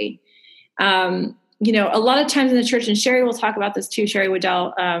specifically. A lot of times in the church, and Sherry will talk about this too, Sherry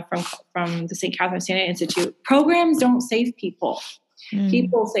Waddell from the St. Catherine Siena Institute, programs don't save people.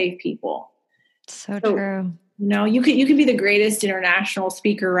 People save people. So true. You can be the greatest international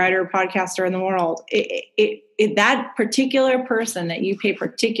speaker, writer, podcaster in the world. That particular person that you pay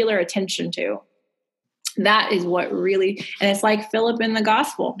particular attention to, that is what really, and it's like Philip in the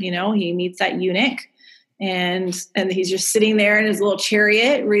gospel, he meets that eunuch and he's just sitting there in his little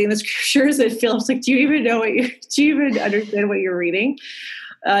chariot reading the scriptures, and Philip's like, do you even understand what you're reading?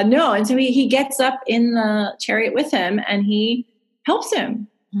 No. And so he gets up in the chariot with him and he helps him.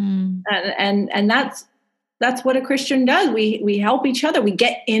 And that's what a Christian does. We help each other. We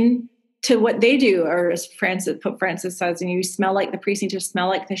get into what they do, or as Pope Francis says, you smell like the priest, need to smell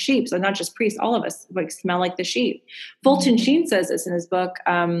like the sheep. So not just priests, all of us smell like the sheep. Fulton Sheen says this in his book,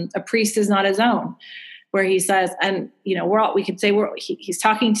 A Priest is Not His Own, where he says, and we could say he's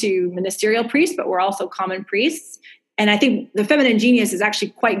talking to ministerial priests, but we're also common priests. And I think the Feminine Genius is actually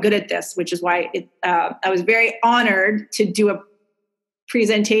quite good at this, which is why I was very honored to do a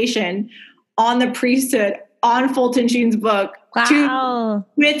presentation on the priesthood on Fulton Sheen's book. Wow.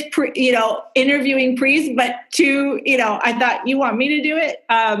 With interviewing priests, but I thought, you want me to do it?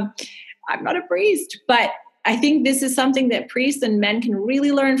 I'm not a priest, but I think this is something that priests and men can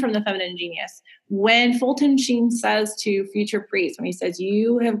really learn from the Feminine Genius. When Fulton Sheen says to future priests, when he says,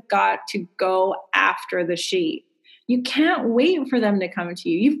 you have got to go after the sheep, you can't wait for them to come to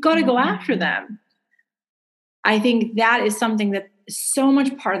you. You've got to go after them. I think that is something that is so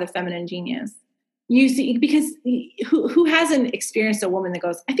much part of the Feminine Genius. You see, because who hasn't experienced a woman that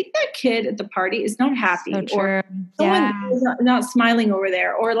goes, I think that kid at the party is not happy, or someone is not smiling over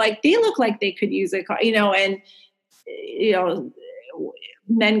there, or like they look like they could use a car, and you know,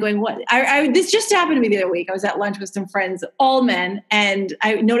 men going, what? This just happened to me the other week. I was at lunch with some friends, all men, and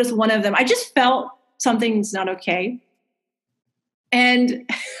I noticed one of them, I just felt something's not okay. And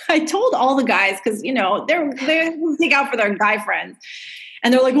I told all the guys, because, you know, they're take out for their guy friends.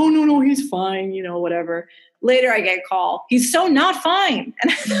 And they're like, oh, no, he's fine, you know, whatever. Later I get a call. He's so not fine.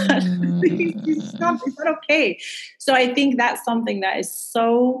 And I thought, he's not okay. So I think that's something that is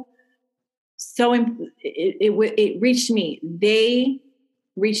so it reached me. They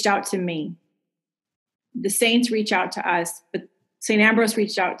reached out to me. The saints reach out to us, but St. Ambrose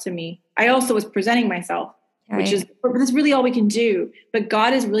reached out to me. I also was presenting myself, right, that's really all we can do. But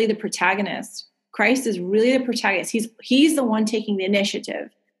God is really the protagonist. Christ is really the protagonist. He's the one taking the initiative.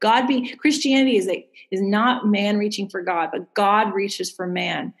 Christianity is not man reaching for God, but God reaches for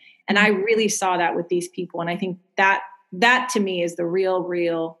man. And I really saw that with these people. And I think that to me is the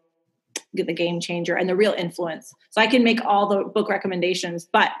real the game changer and the real influence. So I can make all the book recommendations,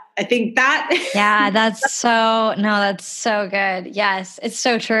 but I think that. Yeah, that's so good. Yes, it's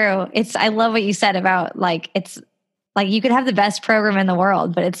so true. I love what you said about it's like you could have the best program in the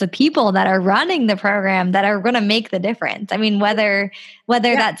world, but it's the people that are running the program that are going to make the difference. I mean, whether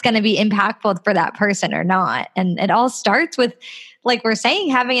that's going to be impactful for that person or not. And it all starts with, like we're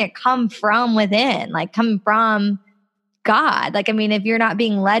saying, having it come from within, like come from God. Like, I mean, if you're not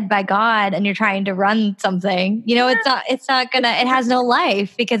being led by God and you're trying to run something, you know, it has no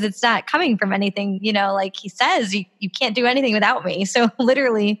life because it's not coming from anything, you know, like he says, you can't do anything without me. So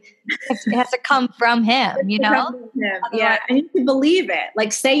literally it has to come from him, you know? Yeah. And you can believe it.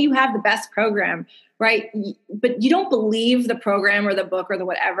 Like, say you have the best program, right? But you don't believe the program or the book or the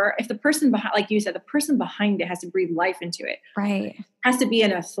whatever. If the person behind, like you said, the person behind it has to breathe life into it. Right. It has to be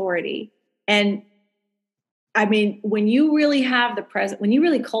an authority. And I mean, when you really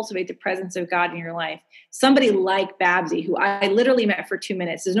cultivate the presence of God in your life, somebody like Babsy, who I literally met for 2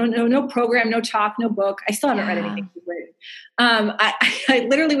 minutes, there's no program, no talk, no book. I still haven't read anything she's written. I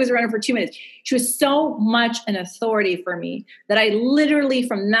literally was around her for 2 minutes. She was so much an authority for me that I literally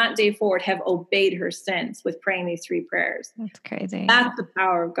from that day forward have obeyed her since with praying these 3 prayers. That's crazy. That's the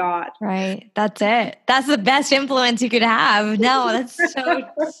power of God. Right. That's it. That's the best influence you could have. No, that's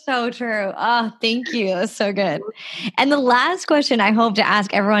so true. Oh, thank you. That's so good. And the last question I hope to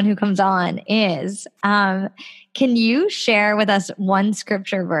ask everyone who comes on is, can you share with us one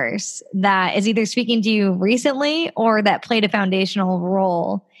scripture verse that is either speaking to you recently or that played a foundational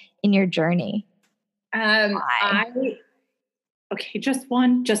role in your journey? Just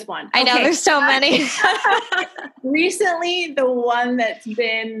one. I know there's so many. Recently, the one that's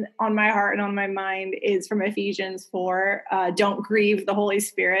been on my heart and on my mind is from Ephesians 4. Don't grieve the Holy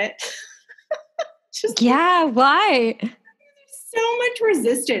Spirit. Why? So much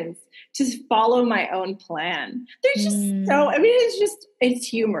resistance to follow my own plan. There's just it's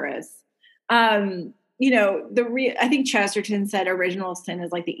humorous. You know, I think Chesterton said original sin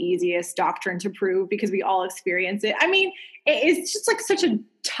is like the easiest doctrine to prove because we all experience it. I mean, it's just like such a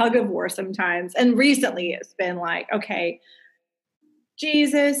tug of war sometimes. And recently it's been like, okay,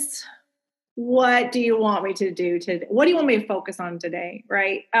 Jesus, what do you want me to do today? What do you want me to focus on today?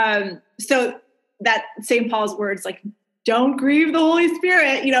 Right. So that St. Paul's words, like, don't grieve the Holy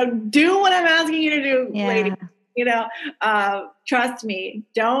Spirit, you know, do what I'm asking you to do, lady. You know, trust me,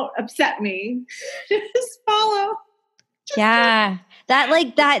 don't upset me, just follow. That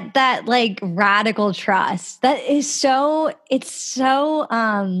radical trust. That is it's so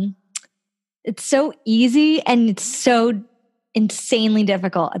easy and it's so insanely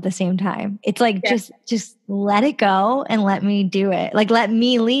difficult at the same time. It's like, just let it go and let me do it. Like, let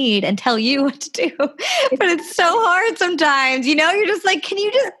me lead and tell you what to do. But it's so hard sometimes, you know, you're just like, can you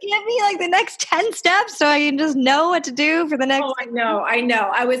just give me like the next 10 steps so I can just know what to do for the next? Oh, I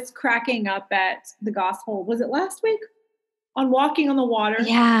know. I was cracking up at the gospel. Was it last week? On walking on the water.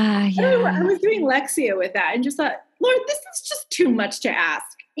 Yeah. I was doing Lexia with that and just thought, Lord, this is just too much to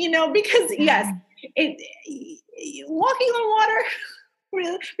ask, you know, because walking on water,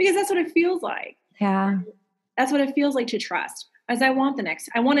 really, because that's what it feels like. Yeah. That's what it feels like to trust. As I want an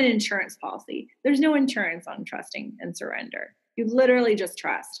insurance policy. There's no insurance on trusting and surrender. You literally just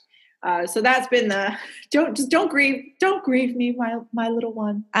trust. So that's been don't grieve me, my little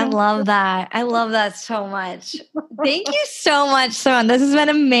one. I love that. I love that so much. Thank you so much, Simone. This has been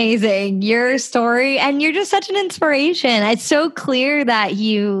amazing. Your story, and you're just such an inspiration. It's so clear that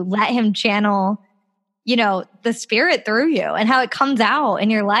you let him channel, you know, the Spirit through you and how it comes out in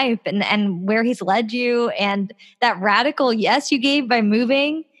your life and where he's led you. And that radical yes you gave by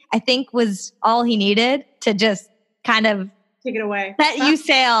moving, I think was all he needed to just kind of Take it away. That you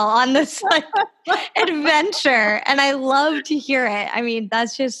sail on this like adventure. And I love to hear it. I mean,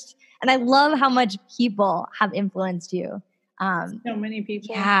 that's just, and I love how much people have influenced you. So many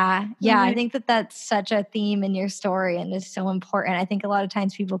people. Yeah. I think that that's such a theme in your story and is so important. I think a lot of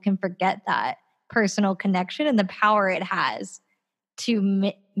times people can forget that personal connection and the power it has to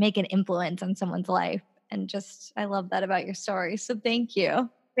make an influence on someone's life. And just, I love that about your story. So thank you.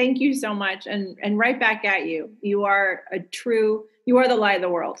 Thank you so much. And right back at you. You are the light of the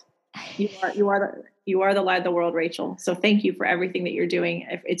world. You are the light of the world, Rachel. So thank you for everything that you're doing.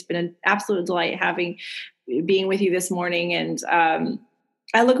 It's been an absolute delight being with you this morning. And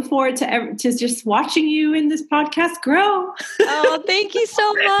I look forward to just watching you in this podcast grow. Oh, thank you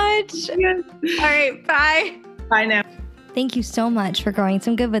so much. Yes. All right. Bye. Bye now. Thank you so much for growing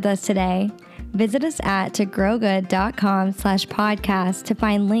some good with us today. Visit us at togrowgood.com/podcast to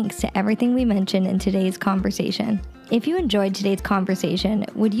find links to everything we mentioned in today's conversation. If you enjoyed today's conversation,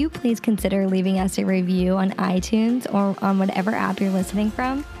 would you please consider leaving us a review on iTunes or on whatever app you're listening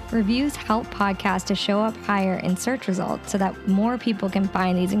from? Reviews help podcasts to show up higher in search results so that more people can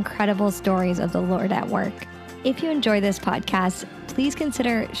find these incredible stories of the Lord at work. If you enjoy this podcast, please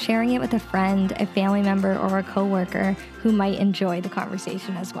consider sharing it with a friend, a family member, or a coworker who might enjoy the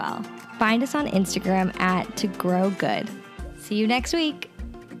conversation as well. Find us on Instagram at @togrowgood. See you next week.